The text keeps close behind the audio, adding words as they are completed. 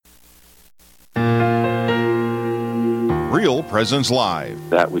Real Presence Live.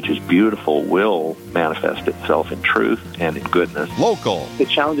 That which is beautiful will manifest itself in truth and in goodness. Local. The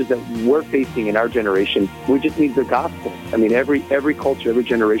challenges that we're facing in our generation, we just need the gospel. I mean, every culture, every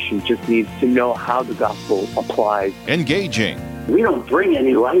generation just needs to know how the gospel applies. Engaging. We don't bring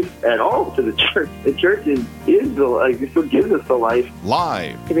any life at all to the church. The church is the life. It's what gives us the life.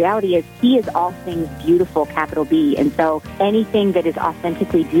 Live. The reality is He is all things beautiful, capital B. And so anything that is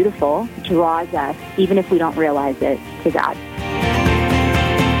authentically beautiful draws us, even if we don't realize it, to God.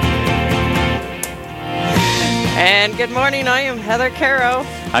 And good morning, I am Heather Caro.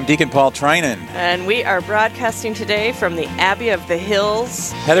 I'm Deacon Paul Trinan. And we are broadcasting today from the Abbey of the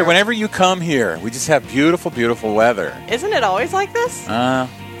Hills. Heather, whenever you come here, we just have beautiful, beautiful weather. Isn't it always like this? A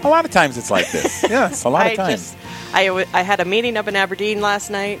lot of times it's like this. Yes, a lot of times. I had a meeting up in Aberdeen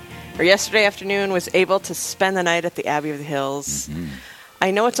last night, or yesterday afternoon, was able to spend the night at the Abbey of the Hills. Mm-hmm. I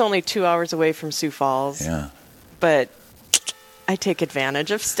know it's only 2 hours away from Sioux Falls, but I take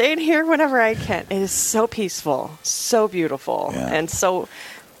advantage of staying here whenever I can. It is so peaceful, so beautiful, and so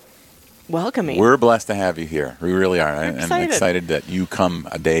welcoming. We're blessed to have you here. We really are. I'm excited that you come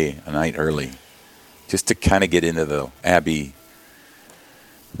a night early, just to kind of get into the Abbey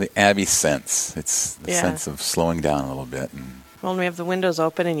sense. It's the sense of slowing down a little bit. Well, we have the windows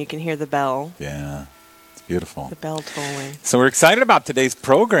open and you can hear the bell. Yeah. Beautiful. The bell tolling. So we're excited about today's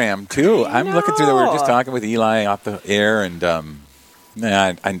program, too. I'm looking through we were just talking with Eli off the air, and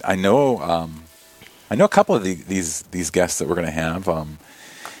I know a couple of these guests that we're going to have,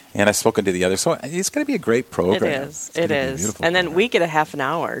 and I've spoken to the others. So it's going to be a great program. It is. And then we get a half an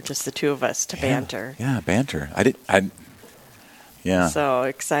hour, just the two of us, to banter. Yeah, banter. So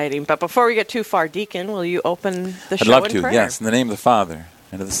exciting. But before we get too far, Deacon, will you open the show in prayer? I'd love to, yes. In the name of the Father,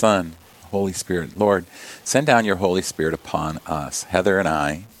 and of the Son, Holy Spirit. Lord, send down your Holy Spirit upon us, Heather and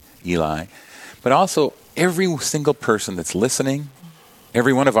I, Eli, but also every single person that's listening,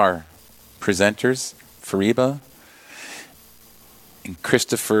 every one of our presenters, Fariba, and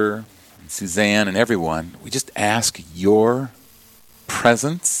Christopher, and Suzanne, and everyone. We just ask your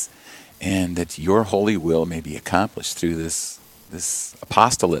presence and that your holy will may be accomplished through this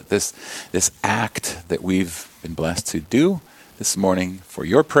apostolate, this act that we've been blessed to do this morning for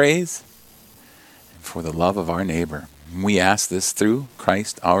your praise, for the love of our neighbor. We ask this through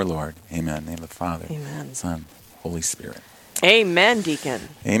Christ our Lord. Amen. In the name of the Father, Amen. Son, Holy Spirit. Amen, Deacon.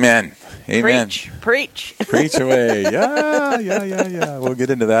 Amen. Amen. Preach. Preach away. Yeah. We'll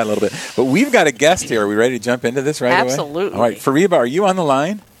get into that a little bit. But we've got a guest here. Are we ready to jump into this right away? Absolutely. All right. Fariba, are you on the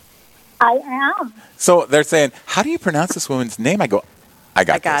line? I am. So they're saying, how do you pronounce this woman's name? I go, I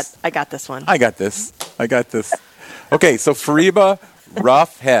got this. I got this one. I got this. Okay, so Fariba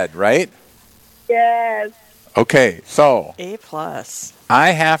Roughhead, right? Yes. Okay, so A+.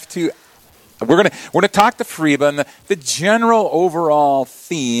 I have to. We're gonna talk to Fariba, and the general overall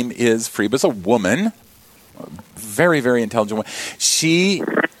theme is Fariba's a woman, a very, very intelligent woman. She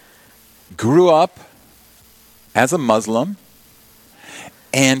grew up as a Muslim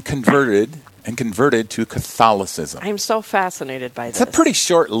and converted to Catholicism. I'm so fascinated by this. It's a pretty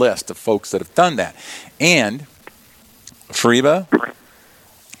short list of folks that have done that. And Fariba,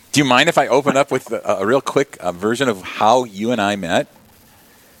 do you mind if I open up with a real quick version of how you and I met?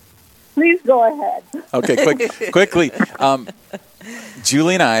 Please go ahead. Okay, quickly.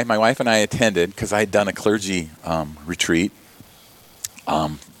 Julie and I, my wife and I, attended, because I had done a clergy retreat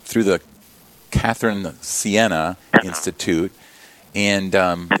through the Catherine Siena Institute, and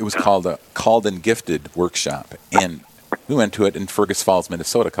it was called a Called and Gifted workshop. And we went to it in Fergus Falls,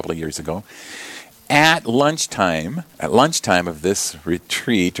 Minnesota, a couple of years ago. At lunchtime of this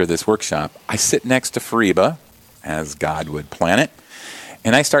retreat or this workshop, I sit next to Fariba, as God would plan it,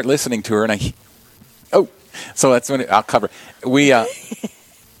 and I start listening to her, and so that's when I'll cover.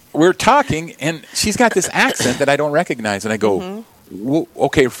 We're talking, and she's got this accent that I don't recognize, and I go,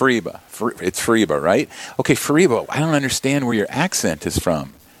 okay, Fariba, it's Fariba, right? Okay, Fariba, I don't understand where your accent is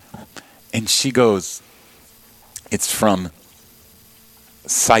from. And she goes, it's from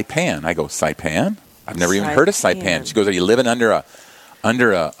Saipan. I go, Saipan? I've never even heard of Saipan. She goes, are you living under a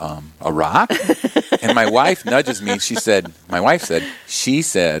rock? And my wife nudges me. She said,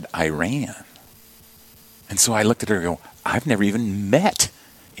 Iran. And so I looked at her and go, I've never even met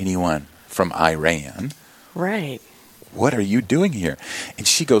anyone from Iran. Right. What are you doing here? And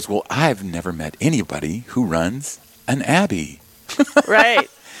she goes, well, I've never met anybody who runs an abbey. Right.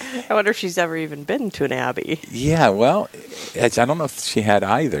 I wonder if she's ever even been to an abbey. Yeah, well, I don't know if she had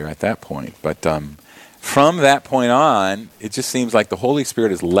either at that point. But from that point on, it just seems like the Holy Spirit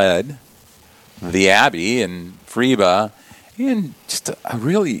has led the abbey and Fariba in just a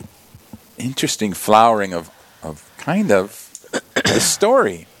really interesting flowering of kind of the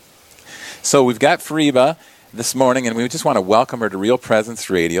story. So we've got Fariba this morning, and we just want to welcome her to Real Presence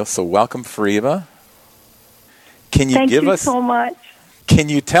Radio. So welcome, Fariba. Can you Thank give you us so much. Can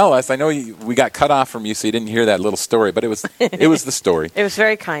you tell us? I know we got cut off from you, so you didn't hear that little story, but it was the story. It was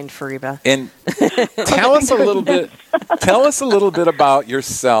very kind, Fariba. And tell us a little bit. Tell us a little bit about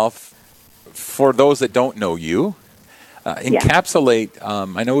yourself for those that don't know you. Encapsulate.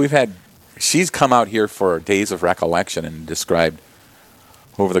 I know she's come out here for Days of Recollection and described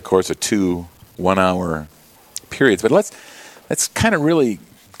over the course of 2 1-hour periods. But let's kind of really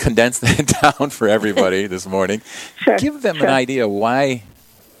condense that down for everybody this morning. Sure, Give them an idea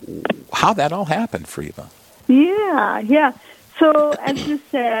how that all happened, Fariba. Yeah. So, as you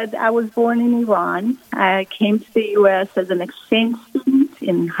said, I was born in Iran. I came to the U.S. as an exchange student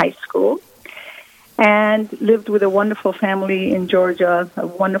in high school and lived with a wonderful family in Georgia, a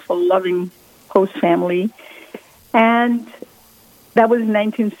wonderful, loving host family. And that was in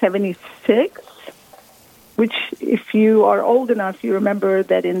 1976. Which, if you are old enough, you remember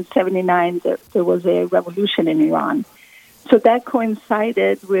that in 79 there was a revolution in Iran. So that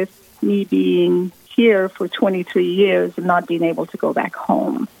coincided with me being here for 23 years and not being able to go back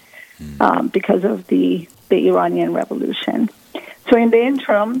home because of the Iranian revolution. So in the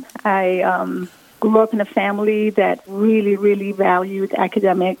interim, I grew up in a family that really, really valued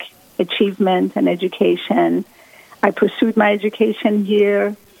academic achievement and education. I pursued my education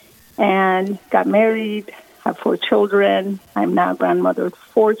here and got married, have 4 children. I'm now grandmother of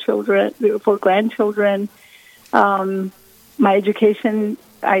 4 grandchildren. My education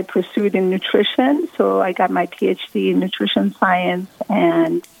I pursued in nutrition, so I got my PhD in nutrition science,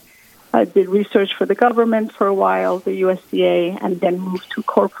 and I did research for the government for a while, the USDA, and then moved to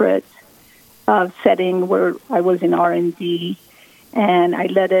corporate setting where I was in R&D, and I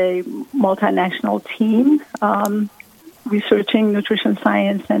led a multinational team researching nutrition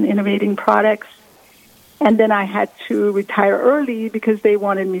science and innovating products. And then I had to retire early because they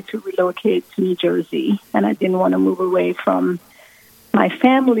wanted me to relocate to New Jersey, and I didn't want to move away from my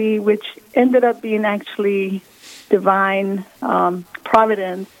family, which ended up being actually divine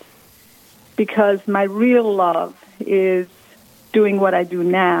providence, because my real love is doing what I do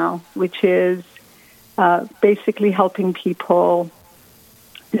now, which is basically helping people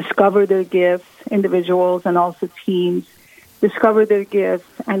discover their gifts, individuals and also teams, discover their gifts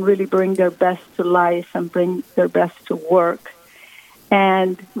and really bring their best to life and bring their best to work.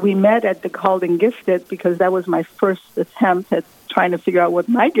 And we met at the Called and Gifted because that was my first attempt at trying to figure out what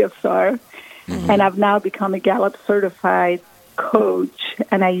my gifts are. Mm-hmm. And I've now become a Gallup certified coach,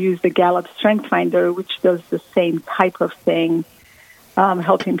 and I use the Gallup Strength Finder, which does the same type of thing,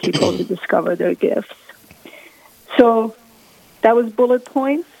 helping people to discover their gifts. So that was bullet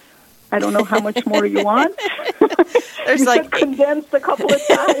points. I don't know how much more you want. There's you condensed a couple of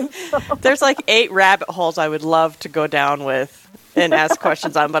times. So. There's like 8 rabbit holes I would love to go down with and ask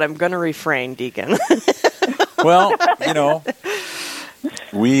questions on, but I'm going to refrain, Deacon. Well, you know,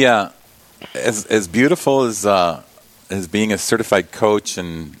 we as beautiful as being a certified coach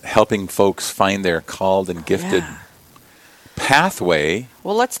and helping folks find their called and gifted pathway.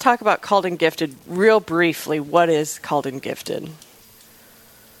 Well, let's talk about called and gifted real briefly. What is called and gifted?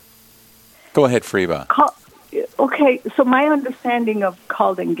 Go ahead, Fariba. Okay, so my understanding of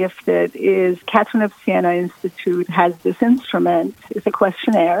Called and Gifted is Catherine of Siena Institute has this instrument. It's a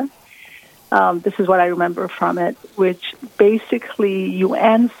questionnaire. This is what I remember from it, which basically you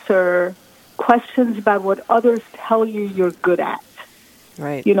answer questions about what others tell you you're good at.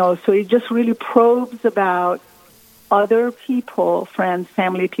 Right. You know, so it just really probes about other people, friends,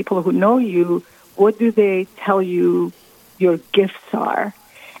 family, people who know you. What do they tell you your gifts are?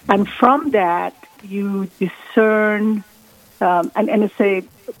 And from that, you discern, and it's a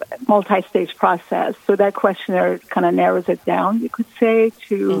multi-stage process. So that questionnaire kind of narrows it down, you could say,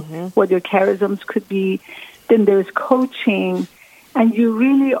 to what your charisms could be. Then there's coaching, and you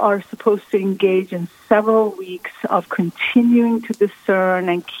really are supposed to engage in several weeks of continuing to discern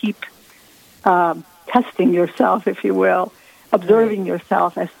and keep testing yourself, if you will, observing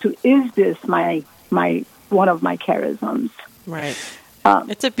yourself as to, is this my one of my charisms? Right.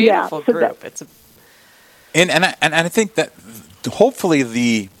 It's a beautiful group. And I think that hopefully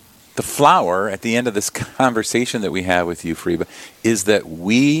the flower at the end of this conversation that we have with you, Fariba, is that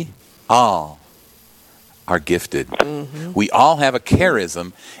we all are gifted. Mm-hmm. We all have a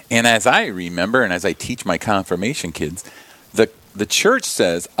charism. And as I remember, and as I teach my confirmation kids, the church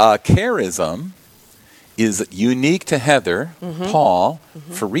says a charism is unique to Heather, Paul,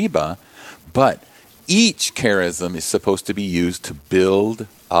 Fariba, but each charism is supposed to be used to build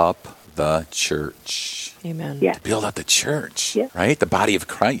up the church. Amen. Yeah. To build out the church, Yeah. right? The body of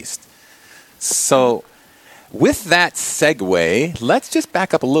Christ. So with that segue, let's just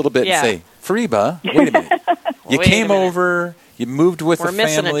back up a little bit Yeah. and say, Fariba, wait a minute. You Wait a came minute. over, you moved with We're the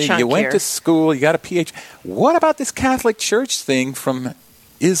missing a family, chunk you went here. to school, you got a PhD. What about this Catholic Church thing from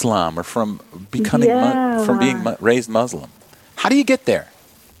Islam or from becoming from being raised Muslim? How do you get there?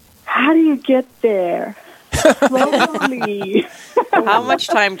 How do you get there? Slowly. How much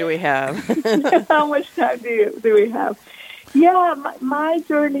time do we have? How much time do we have? Yeah, my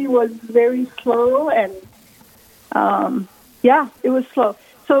journey was very slow, and it was slow.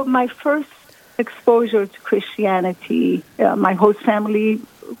 So my first exposure to Christianity, my host family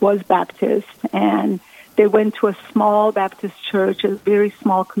was Baptist, and they went to a small Baptist church, a very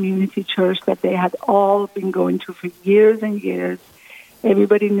small community church that they had all been going to for years and years.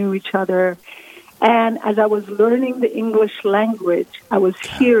 Everybody knew each other. And as I was learning the English language, I was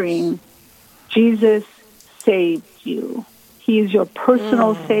hearing, Jesus saved you. He is your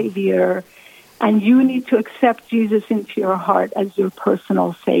personal Savior, and you need to accept Jesus into your heart as your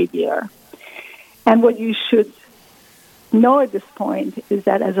personal Savior. And what you should know at this point is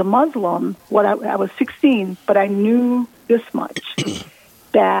that as a Muslim, I was 16, but I knew this much,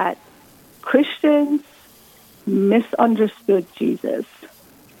 that Christians misunderstood Jesus.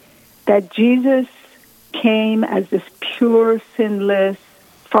 That Jesus came as this pure, sinless,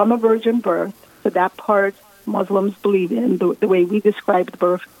 from a virgin birth. So that part Muslims believe in, the way we describe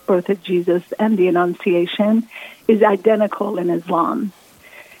the birth of Jesus and the Annunciation, is identical in Islam.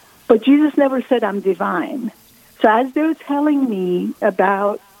 But Jesus never said, I'm divine. So as they're telling me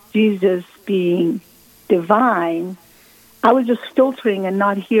about Jesus being divine, I was just filtering and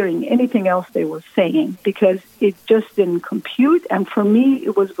not hearing anything else they were saying because it just didn't compute. And for me,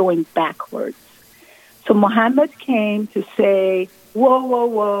 it was going backwards. So Muhammad came to say, whoa, whoa,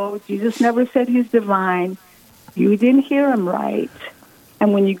 whoa, Jesus never said he's divine. You didn't hear him right.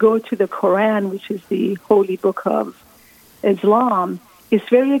 And when you go to the Quran, which is the holy book of Islam, it's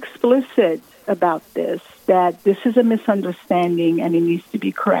very explicit about this, that this is a misunderstanding and it needs to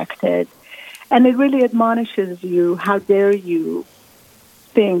be corrected. And it really admonishes you, how dare you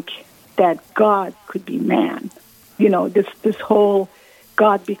think that God could be man. You know, this whole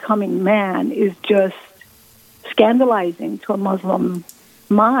God becoming man is just scandalizing to a Muslim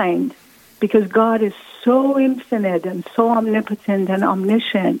mind because God is so infinite and so omnipotent and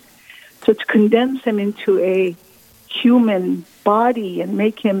omniscient. So to condense him into a human body and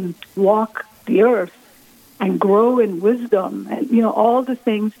make him walk the earth and grow in wisdom and, you know, all the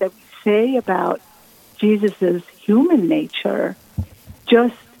things that we say about Jesus's human nature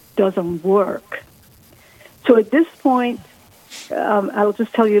just doesn't work. So at this point, I'll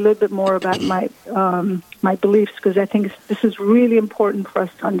just tell you a little bit more about my beliefs because I think this is really important for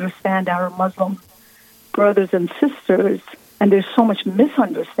us to understand our Muslim brothers and sisters. And there's so much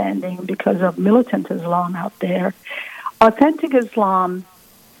misunderstanding because of militant Islam out there. Authentic Islam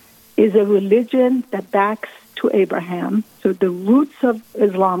is a religion that backs to Abraham. So the roots of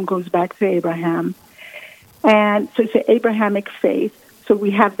Islam goes back to Abraham. And so it's an Abrahamic faith. So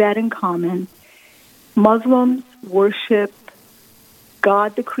we have that in common. Muslims worship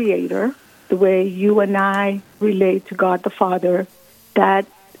God the Creator, the way you and I relate to God the Father. That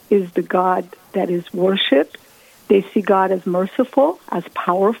is the God that is worshipped. They see God as merciful, as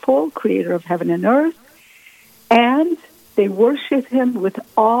powerful, creator of heaven and earth. And they worship him with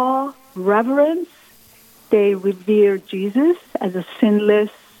awe, reverence. They revere Jesus as a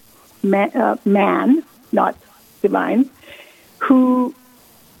sinless man, not divine, who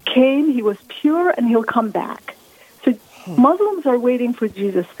came, he was pure, and he'll come back. So Muslims are waiting for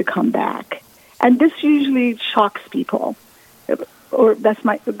Jesus to come back. And this usually shocks people. Or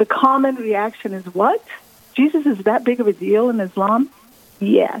the common reaction is, what? Jesus is that big of a deal in Islam?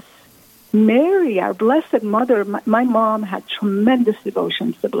 Yes. Mary, our Blessed Mother, my mom had tremendous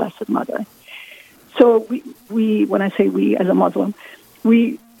devotion to the Blessed Mother. So we, when I say we as a Muslim,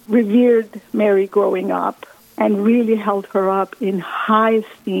 we revered Mary growing up and really held her up in high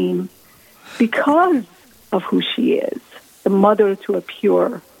esteem because of who she is, the mother to a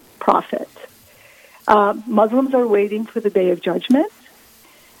pure prophet. Muslims are waiting for the Day of Judgment,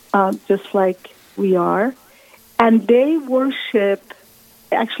 just like we are, and they worship.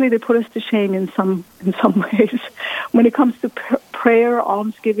 Actually, they put us to shame in some ways when it comes to prayer,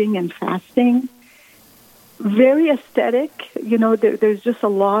 almsgiving, and fasting. Very aesthetic. You know, there's just a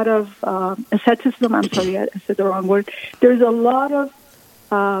lot of asceticism. I'm sorry, I said the wrong word. There's a lot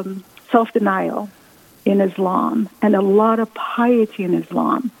of self-denial in Islam and a lot of piety in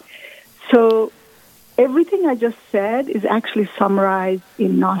Islam. So everything I just said is actually summarized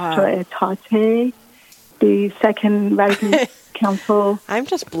in Nostra Aetate, the Second Vatican Council. I'm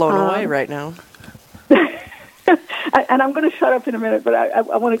just blown away right now. And I'm going to shut up in a minute, but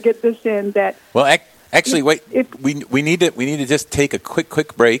I want to get this in that. Well, actually, wait. We need to just take a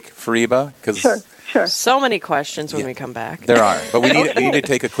quick break, Fariba, because sure. So many questions when we come back. There are, but we need to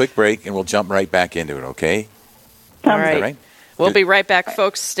take a quick break, and we'll jump right back into it. Okay? All right. We'll be right back,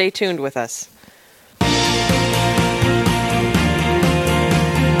 folks. Stay tuned with us.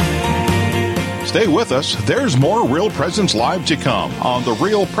 Stay with us. There's more Real Presence Live to come on the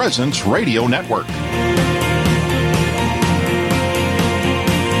Real Presence Radio Network.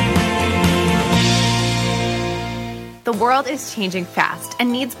 The world is changing fast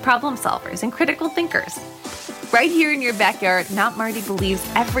and needs problem solvers and critical thinkers. Right here in your backyard, Mount Marty believes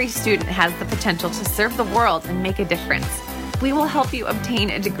every student has the potential to serve the world and make a difference. We will help you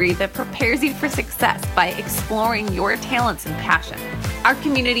obtain a degree that prepares you for success by exploring your talents and passion. Our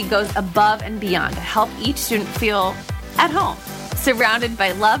community goes above and beyond to help each student feel at home, surrounded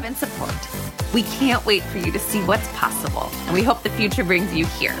by love and support. We can't wait for you to see what's possible, and we hope the future brings you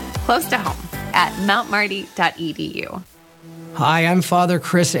here, close to home, at mountmarty.edu. Hi, I'm Father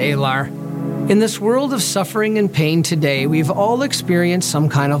Chris Alar. In this world of suffering and pain today, we've all experienced some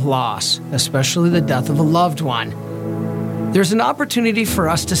kind of loss, especially the death of a loved one. There's an opportunity for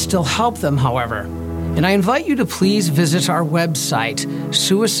us to still help them, however, and I invite you to please visit our website,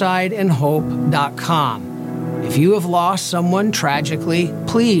 suicideandhope.com. If you have lost someone tragically,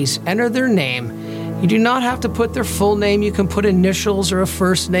 please enter their name. You do not have to put their full name. You can put initials or a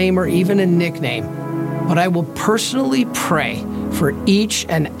first name or even a nickname. But I will personally pray for each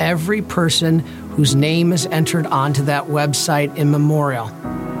and every person whose name is entered onto that website in memorial.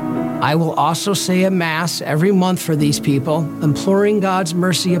 I will also say a Mass every month for these people, imploring God's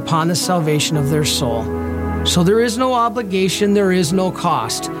mercy upon the salvation of their soul. So there is no obligation, there is no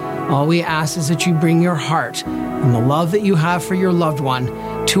cost. All we ask is that you bring your heart and the love that you have for your loved one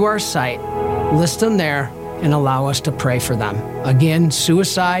to our site, list them there, and allow us to pray for them. Again,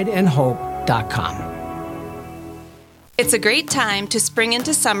 suicideandhope.com. It's a great time to spring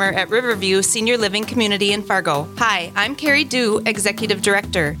into summer at Riverview Senior Living Community in Fargo. Hi, I'm Carrie Dew, Executive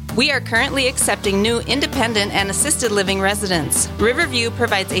Director. We are currently accepting new independent and assisted living residents. Riverview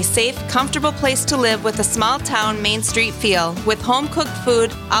provides a safe, comfortable place to live with a small-town Main Street feel, with home-cooked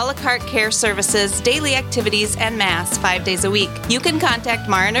food, a la carte care services, daily activities, and Mass 5 days a week. You can contact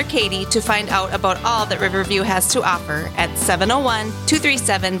Maren or Katie to find out about all that Riverview has to offer at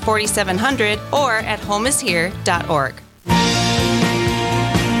 701-237-4700 or at homeishere.org.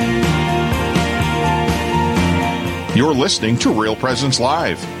 You're listening to Real Presence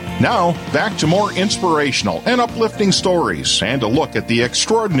Live. Now, back to more inspirational and uplifting stories and a look at the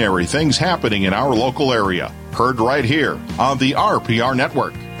extraordinary things happening in our local area. Heard right here on the RPR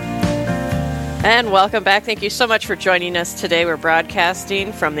Network. And welcome back. Thank you so much for joining us today. We're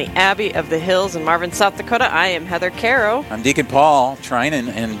broadcasting from the Abbey of the Hills in Marvin, South Dakota. I am Heather Caro. I'm Deacon Paul Trinan,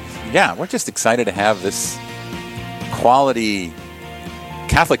 and we're just excited to have this quality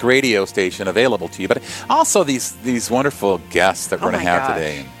Catholic radio station available to you, but also these wonderful guests that we're going to have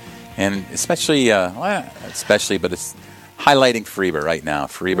today, and especially, but it's highlighting Fariba right now.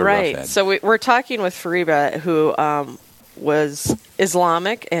 Fariba right. Roughead. So we're talking with Fariba, who was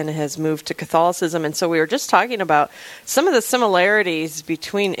Islamic and has moved to Catholicism, and so we were just talking about some of the similarities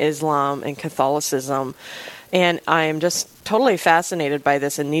between Islam and Catholicism. And I am just totally fascinated by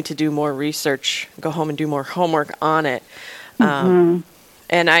this and need to do more research, go home and do more homework on it.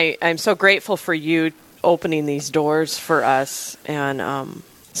 And I'm so grateful for you opening these doors for us. And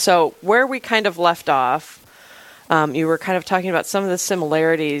so where we kind of left off, you were kind of talking about some of the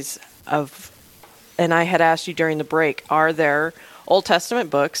similarities of, and I had asked you during the break, are there Old Testament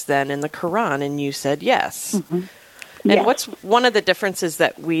books then in the Quran? And you said yes. Mm-hmm. And what's one of the differences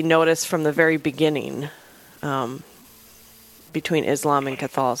that we noticed from the very beginning between Islam and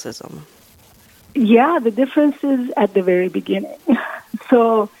Catholicism? Yeah, the difference is at the very beginning.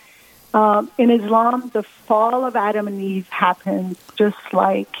 So in Islam, the fall of Adam and Eve happens just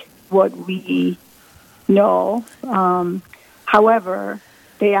like what we know. However,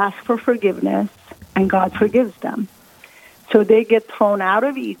 they ask for forgiveness, and God forgives them. So they get thrown out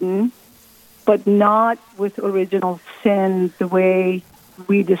of Eden, but not with original sin the way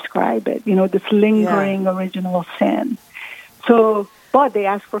we describe it, this lingering original sin. So, but they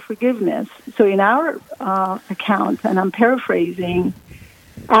ask for forgiveness. So in our account, and I'm paraphrasing,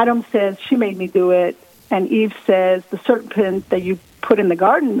 Adam says, she made me do it, and Eve says, the serpent that you put in the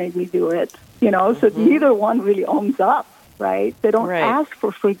garden made me do it, so neither one really owns up right? They don't ask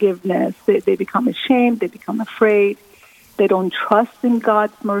for forgiveness. They become ashamed. They become afraid. They don't trust in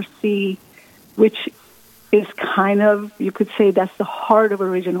God's mercy, which is kind of, you could say, that's the heart of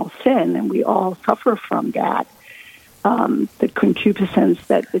original sin, and we all suffer from that, the concupiscence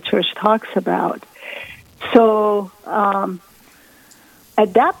that the church talks about. So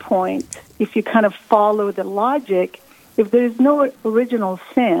at that point, if you kind of follow the logic, if there's no original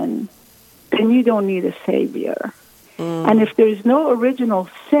sin, then you don't need a Savior. And if there's no original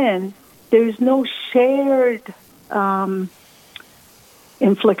sin, there's no shared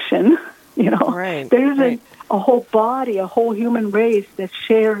infliction. There isn't a whole body, a whole human race that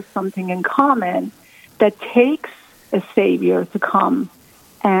shares something in common that takes a Savior to come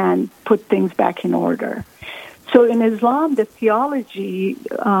and put things back in order. So in Islam, the theology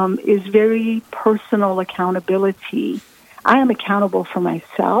is very personal accountability. I am accountable for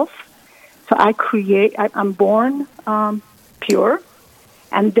myself. So I'm born pure,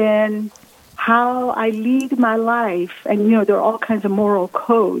 and then how I lead my life, and there are all kinds of moral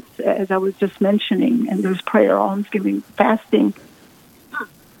codes, as I was just mentioning, and there's prayer, almsgiving, fasting,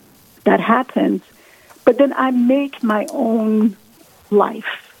 that happens. But then I make my own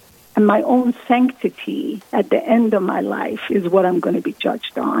life, and my own sanctity at the end of my life is what I'm going to be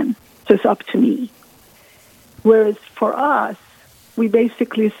judged on. So it's up to me. Whereas for us, we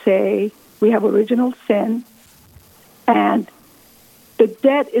basically say we have original sin, and the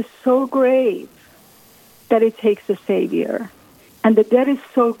debt is so grave that it takes a Savior. And the debt is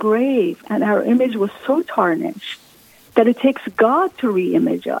so grave, and our image was so tarnished, that it takes God to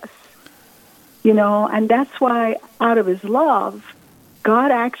re-image us. And that's why out of His love, God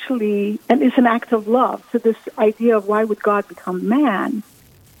actually, and it's an act of love, so this idea of why would God become man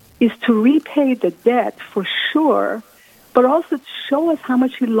is to repay the debt for sure, but also to show us how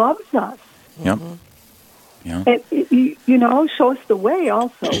much He loves us. Yep. Yeah. And, show us the way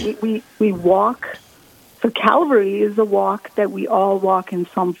also. We walk. So Calvary is a walk that we all walk in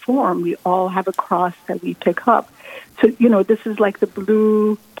some form. We all have a cross that we pick up. So, this is like the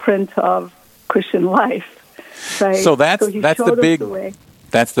blueprint of Christian life. Right? So that's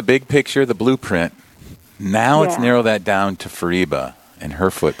the big picture, the blueprint. Now let's narrow that down to Fariba and her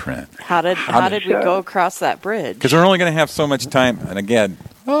footprint. How did we go across that bridge? Because we're only going to have so much time. And again,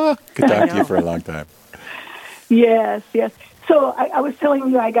 could talk to you for a long time. Yes. So I was telling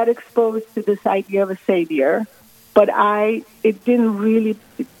you I got exposed to this idea of a Savior, but it didn't really,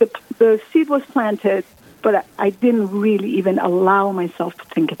 the seed was planted, but I didn't really even allow myself to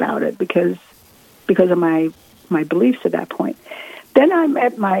think about it because of my beliefs at that point. Then I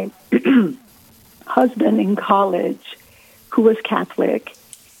met my husband in college who was Catholic,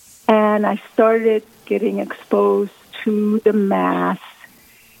 and I started getting exposed to the Mass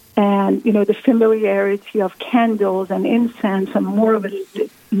and, the familiarity of candles and incense and more of a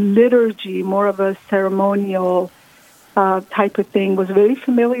liturgy, more of a ceremonial type of thing was very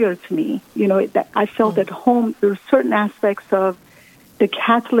familiar to me. I felt at home. There were certain aspects of the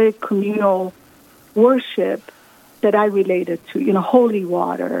Catholic communal worship that I related to, holy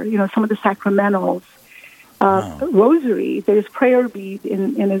water, some of the sacramentals, rosary. There's prayer bead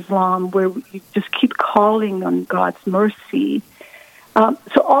in Islam where you just keep calling on God's mercy.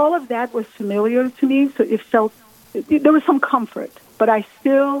 So all of that was familiar to me. So it felt, there was some comfort, but I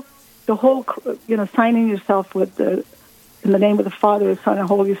still, the whole, signing yourself with in the name of the Father, the Son, and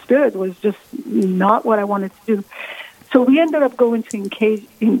Holy Spirit was just not what I wanted to do. So we ended up going to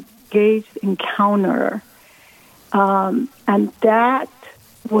Engaged Encounter. And that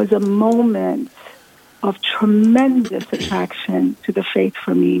was a moment of tremendous attraction to the faith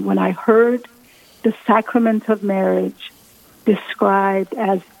for me when I heard the sacrament of marriage described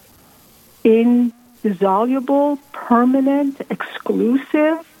as indissoluble, permanent,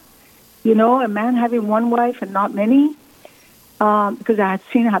 exclusive. A man having one wife and not many. Because I had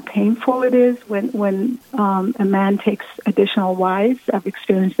seen how painful it is when a man takes additional wives. I've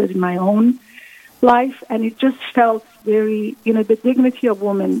experienced it in my own life, and it just felt very, the dignity of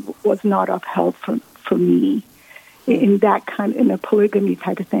woman was not upheld for me in that in a polygamy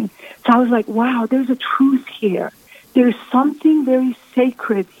type of thing. So I was like, wow, there's a truth here. There's something very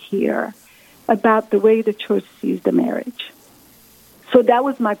sacred here about the way the church sees the marriage. So that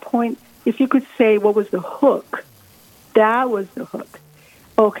was my point. If you could say what was the hook, that was the hook.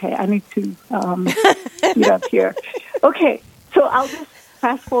 Okay, I need to get up here. Okay, so I'll just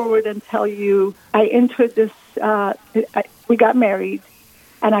fast forward and tell you, I entered this, we got married,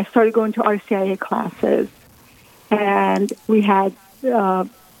 and I started going to RCIA classes. And we had, so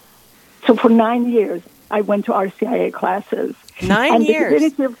for 9 years, I went to RCIA classes. 9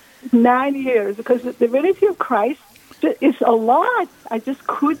 years? 9 years, because the divinity of Christ it's a lot. I just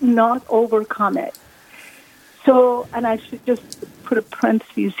could not overcome it. So, and I should just put a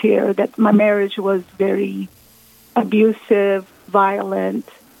parenthesis here that my marriage was very abusive, violent,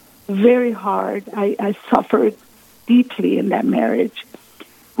 very hard. I suffered deeply in that marriage,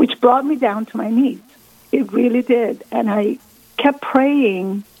 which brought me down to my knees. It really did. And I kept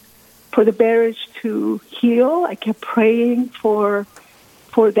praying for the marriage to heal. I kept praying for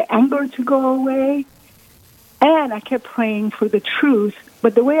the anger to go away. And I kept praying for the truth.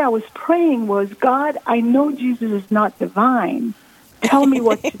 But the way I was praying was, God, I know Jesus is not divine. Tell me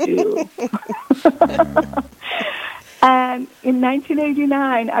what to do. And in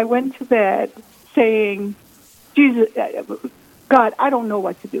 1989, I went to bed saying, Jesus, God, I don't know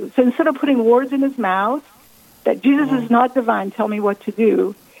what to do. So instead of putting words in his mouth, that Jesus is not divine, tell me what to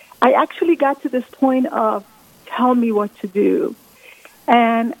do, I actually got to this point of, tell me what to do.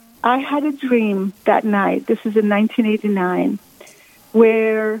 And I had a dream that night, this is in 1989,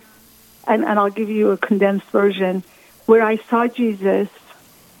 where, and I'll give you a condensed version, where I saw Jesus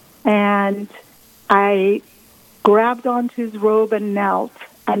and I grabbed onto his robe and knelt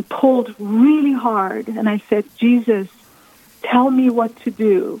and pulled really hard. And I said, Jesus, tell me what to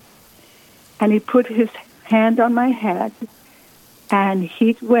do. And he put his hand on my head and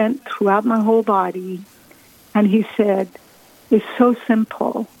he went throughout my whole body. And he said, it's so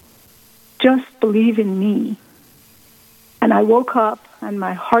simple. Just believe in me. And I woke up and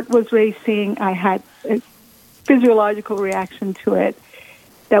my heart was racing. I had a physiological reaction to it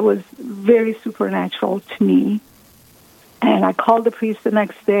that was very supernatural to me. And I called the priest the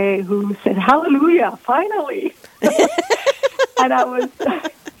next day who said, hallelujah, finally. and I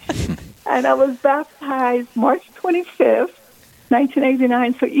was baptized March 25th,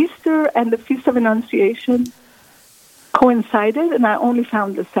 1989. So Easter and the Feast of Annunciation coincided, and I only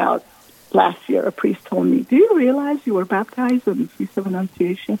found this out last year. A priest told me, do you realize you were baptized on the Feast of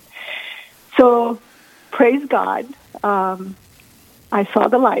Annunciation? So praise God. I saw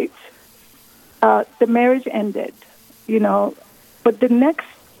the lights. The marriage ended, but the next,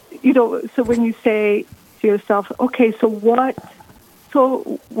 so when you say to yourself, okay, so what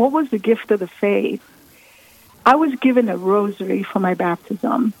was the gift of the faith? I was given a rosary for my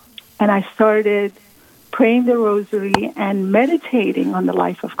baptism, and I started praying the rosary and meditating on the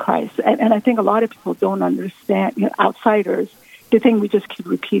life of Christ. And I think a lot of people don't understand, outsiders, they think we just keep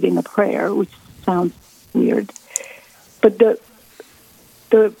repeating a prayer, which sounds weird. But the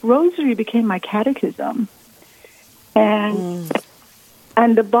rosary became my catechism. And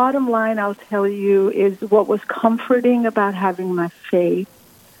the bottom line, I'll tell you, is what was comforting about having my faith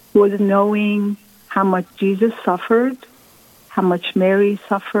was knowing how much Jesus suffered, how much Mary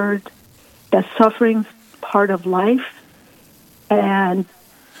suffered, that suffering's part of life, and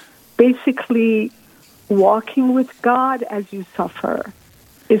basically walking with God as you suffer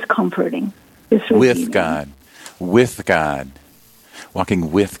is comforting. It's with God.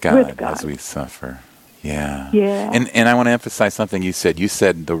 Walking with God as we suffer. Yeah. And I want to emphasize something you said. You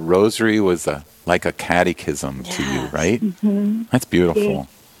said the rosary was like a catechism to you, right? Mm-hmm. That's beautiful. Yeah.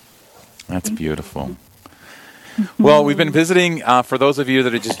 That's beautiful. Well, we've been visiting, for those of you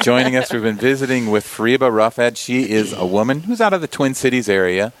that are just joining us, we've been visiting with Fariba Roughhead. She is a woman who's out of the Twin Cities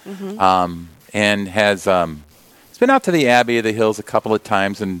area and has been out to the Abbey of the Hills a couple of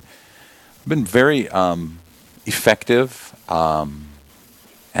times and been very effective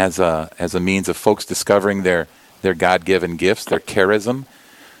as a means of folks discovering their God-given gifts, their charism.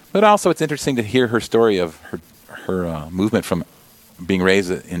 But also it's interesting to hear her story of her movement from being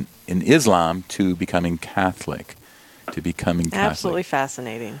raised in Islam to becoming Catholic. Absolutely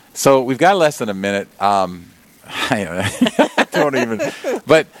fascinating. So we've got less than a minute. I don't even.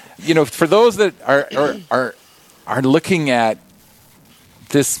 But for those that are looking at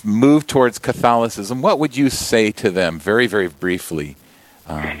this move towards Catholicism, what would you say to them, very, very briefly,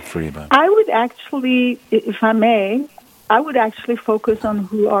 Fariba? I would actually, if I may, focus on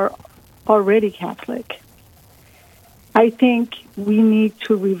who are already Catholic. I think we need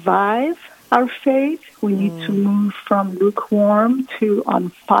to revive our faith. We need to move from lukewarm to on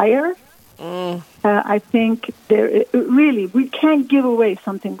fire. I think we can't give away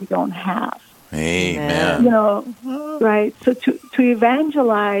something we don't have. Amen. Right? So to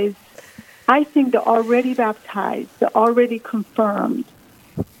evangelize, I think the already baptized, the already confirmed,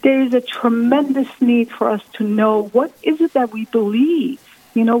 there is a tremendous need for us to know what is it that we believe.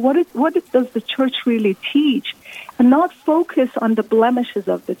 What does the church really teach? And not focus on the blemishes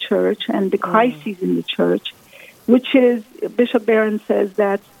of the church and the crises in the church, which is, Bishop Barron says,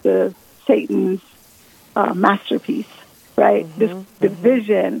 that's Satan's masterpiece. right? This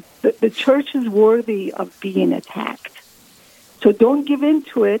division. The church is worthy of being attacked. So don't give in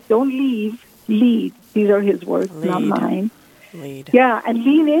to it. Don't leave. Lead. These are his words, not mine. Lead. Yeah, and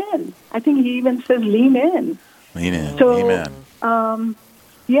lean in. I think he even says lean in. Lean in. So, Amen.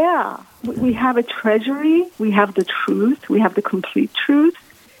 Yeah, we have a treasury. We have the truth. We have the complete truth.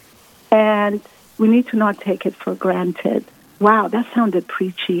 And we need to not take it for granted. Wow, that sounded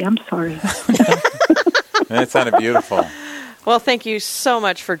preachy. I'm sorry. That sounded beautiful. Well, thank you so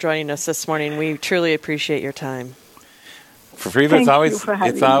much for joining us this morning. We truly appreciate your time. For Friva,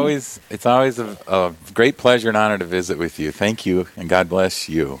 it's always a great pleasure and honor to visit with you. Thank you, and God bless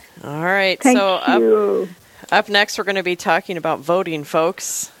you. All right. Thank you. Up next, we're going to be talking about voting,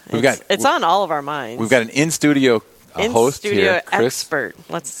 folks. It's on all of our minds. We've got an in-studio host here, Chris. Expert.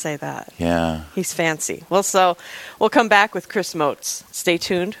 Let's say that. Yeah. He's fancy. Well, so we'll come back with Chris Motes. Stay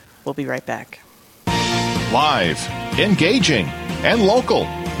tuned. We'll be right back. Live, engaging, and local.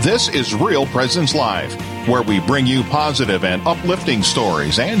 This is Real Presence Live, where we bring you positive and uplifting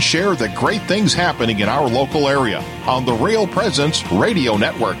stories and share the great things happening in our local area on the Real Presence Radio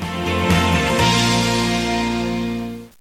Network.